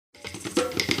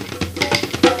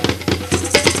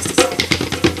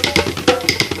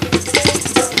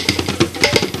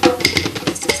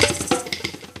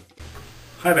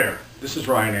Hi there, this is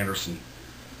Ryan Anderson.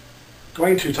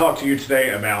 Going to talk to you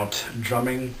today about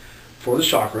drumming for the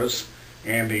chakras,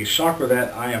 and the chakra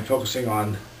that I am focusing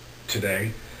on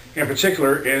today in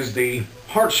particular is the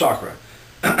heart chakra,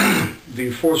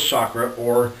 the fourth chakra,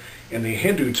 or in the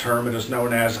Hindu term it is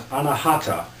known as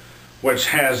Anahata, which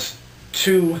has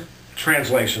two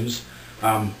translations.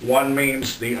 One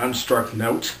means the unstruck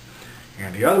note,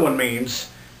 and the other one means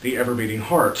the ever-beating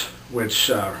heart, which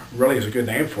really is a good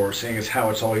name for it, seeing as how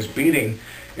it's always beating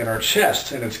in our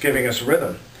chest and it's giving us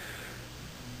rhythm.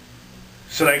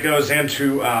 So that goes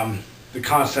into the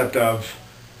concept of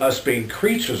us being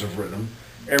creatures of rhythm.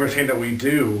 Everything that we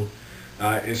do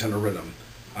is in a rhythm.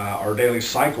 Our daily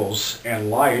cycles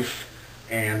and life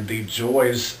and the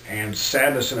joys and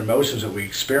sadness and emotions that we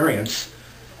experience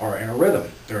are in a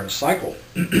rhythm. They're in a cycle.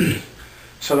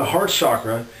 So the heart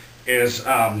chakra is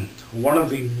one of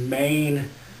the main,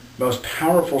 most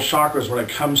powerful chakras when it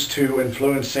comes to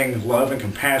influencing love and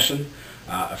compassion,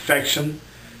 affection.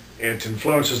 It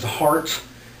influences the heart,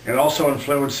 and also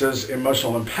influences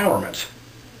emotional empowerment.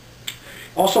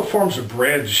 Also forms a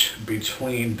bridge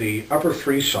between the upper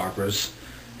three chakras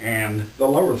and the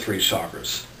lower three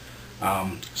chakras.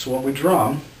 So when we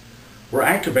drum, we're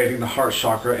activating the heart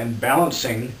chakra and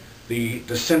balancing the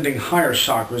descending higher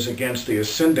chakras against the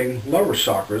ascending lower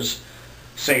chakras,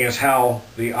 seeing as how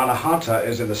the Anahata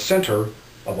is in the center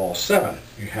of all seven.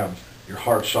 You have your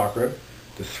heart chakra,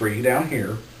 the three down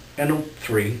here, and the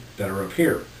three that are up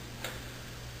here.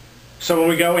 So when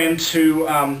we go into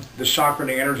the chakra and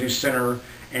the energy center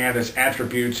and its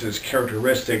attributes, its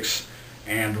characteristics,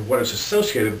 and what it's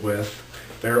associated with,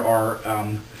 there are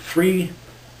three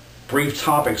brief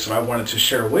topics that I wanted to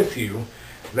share with you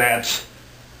that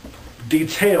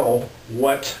detail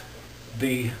what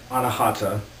the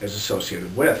Anahata is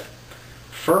associated with.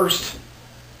 First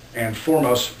and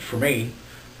foremost for me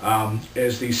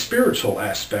is the spiritual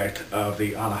aspect of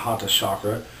the Anahata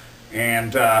chakra,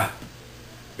 and the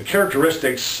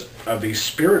characteristics of the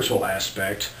spiritual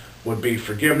aspect would be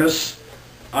forgiveness,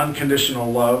 unconditional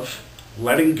love,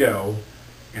 letting go,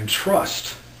 and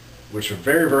trust, which are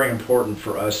very, very important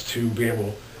for us to be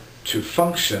able to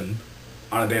function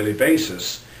on a daily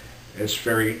basis. It's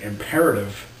very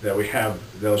imperative that we have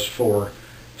those four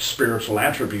spiritual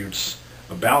attributes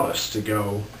about us to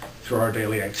go through our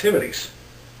daily activities.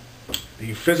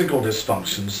 The physical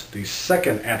dysfunctions, the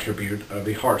second attribute of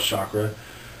the heart chakra,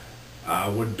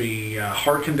 would be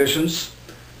heart conditions,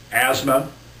 asthma,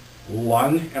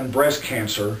 lung and breast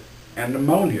cancer, and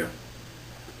pneumonia.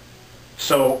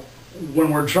 So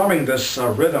when we're drumming this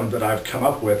rhythm that I've come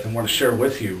up with and want to share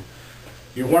with you,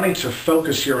 you're wanting to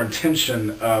focus your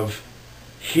intention of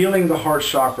healing the heart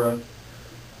chakra,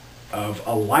 of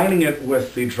aligning it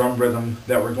with the drum rhythm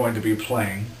that we're going to be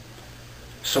playing.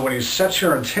 So when you set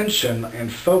your intention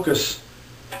and focus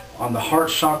on the heart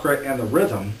chakra and the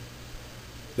rhythm,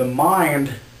 the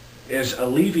mind is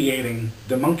alleviating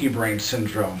the monkey brain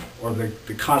syndrome, or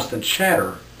the constant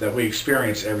chatter that we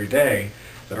experience every day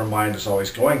that our mind is always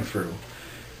going through.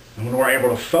 And when we're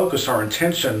able to focus our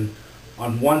intention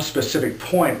on one specific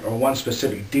point or one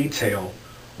specific detail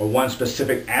or one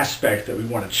specific aspect that we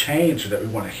want to change or that we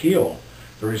want to heal,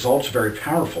 the results are very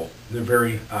powerful.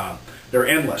 They're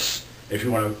endless, if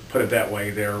you want to put it that way.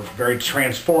 They're very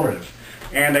transformative,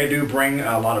 and they do bring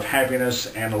a lot of happiness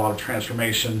and a lot of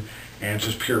transformation and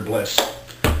just pure bliss.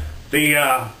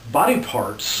 The body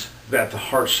parts that the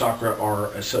heart chakra are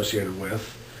associated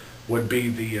with would be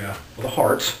the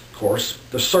heart, of course,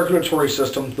 the circulatory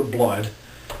system, the blood,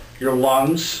 your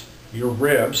lungs, your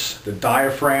ribs, the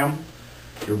diaphragm,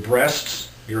 your breasts,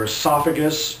 your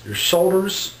esophagus, your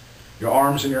shoulders, your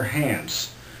arms, and your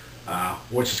hands.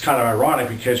 Which is kind of ironic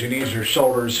because you need your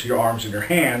shoulders, your arms, and your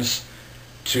hands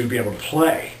to be able to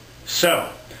play.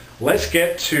 So let's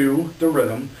get to the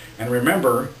rhythm, and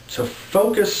remember to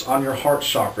focus on your heart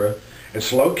chakra.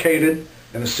 It's located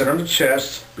in the center of the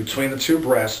chest between the two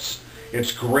breasts.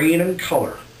 It's green in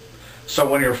color. So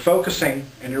when you're focusing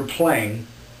and you're playing,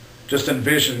 just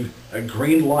envision a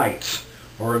green light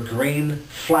or a green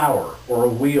flower or a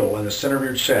wheel in the center of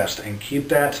your chest, and keep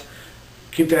that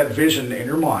vision in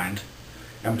your mind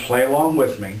and play along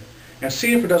with me and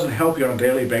see if it doesn't help you on a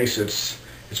daily basis.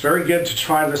 It's very good to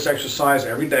try this exercise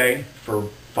every day for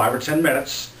 5 or 10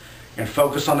 minutes and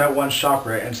focus on that one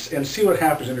chakra and see what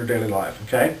happens in your daily life,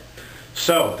 okay?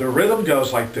 So the rhythm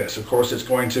goes like this. Of course, it's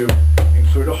going to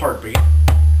include a heartbeat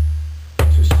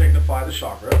to signify the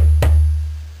chakra,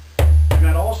 and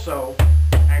that also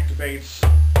activates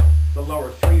the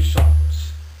lower three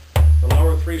chakras. The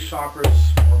lower three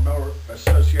chakras are more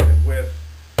associated with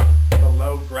the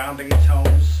low grounding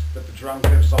tones that the drum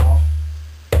gives off,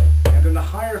 and And then the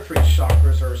higher three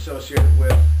chakras are associated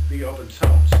with the open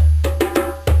tones.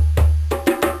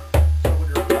 So when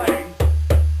you're playing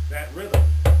that rhythm,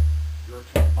 you're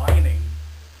combining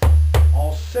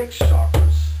all six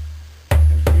chakras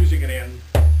and fusing it in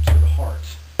to the heart.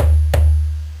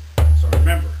 So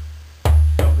remember,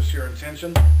 focus your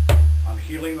intention on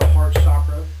healing the heart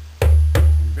chakra.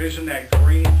 Envision that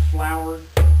green flower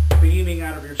beaming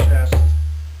out of your chest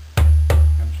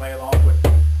and play along with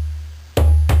it.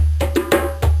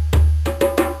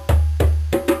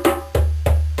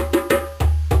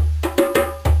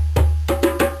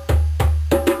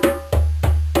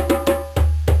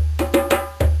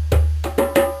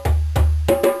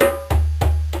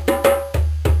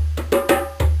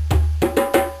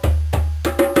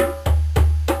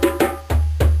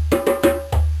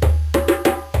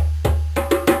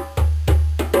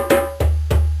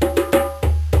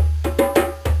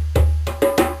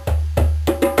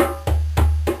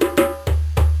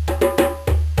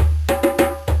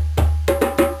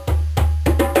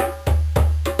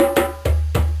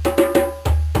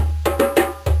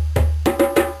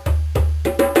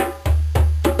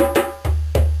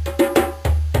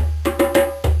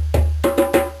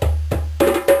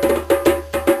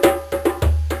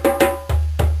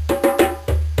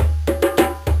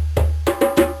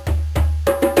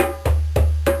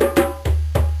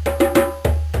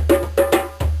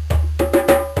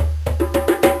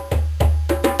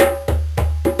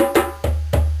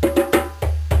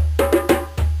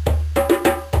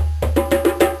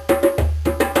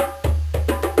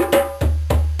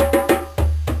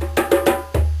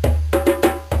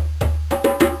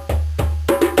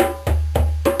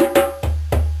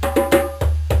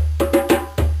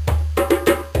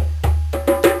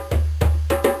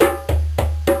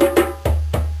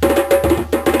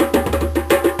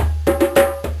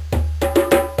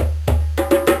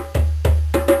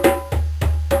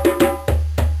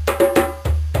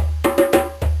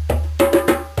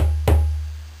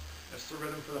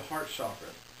 Chakra.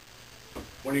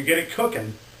 When you get it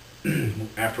cooking,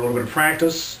 after a little bit of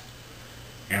practice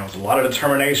and with a lot of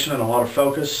determination and a lot of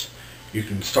focus, you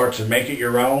can start to make it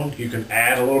your own. You can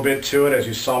add a little bit to it, as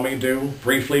you saw me do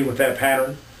briefly with that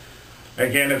pattern.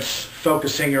 Again, it's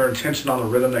focusing your intention on the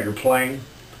rhythm that you're playing.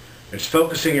 It's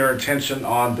focusing your intention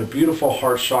on the beautiful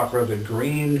heart chakra, the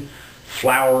green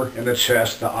flower in the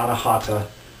chest, the Anahata,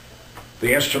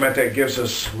 the instrument that gives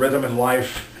us rhythm in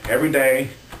life every day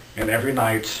and every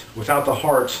night. Without the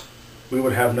heart, we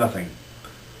would have nothing.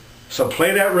 So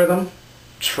play that rhythm,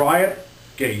 try it,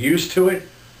 get used to it,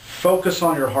 focus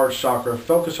on your heart chakra,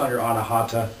 focus on your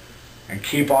Anahata, and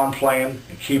keep on playing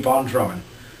and keep on drumming.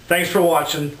 Thanks for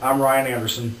watching. I'm Ryan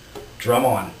Anderson. Drum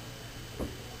on.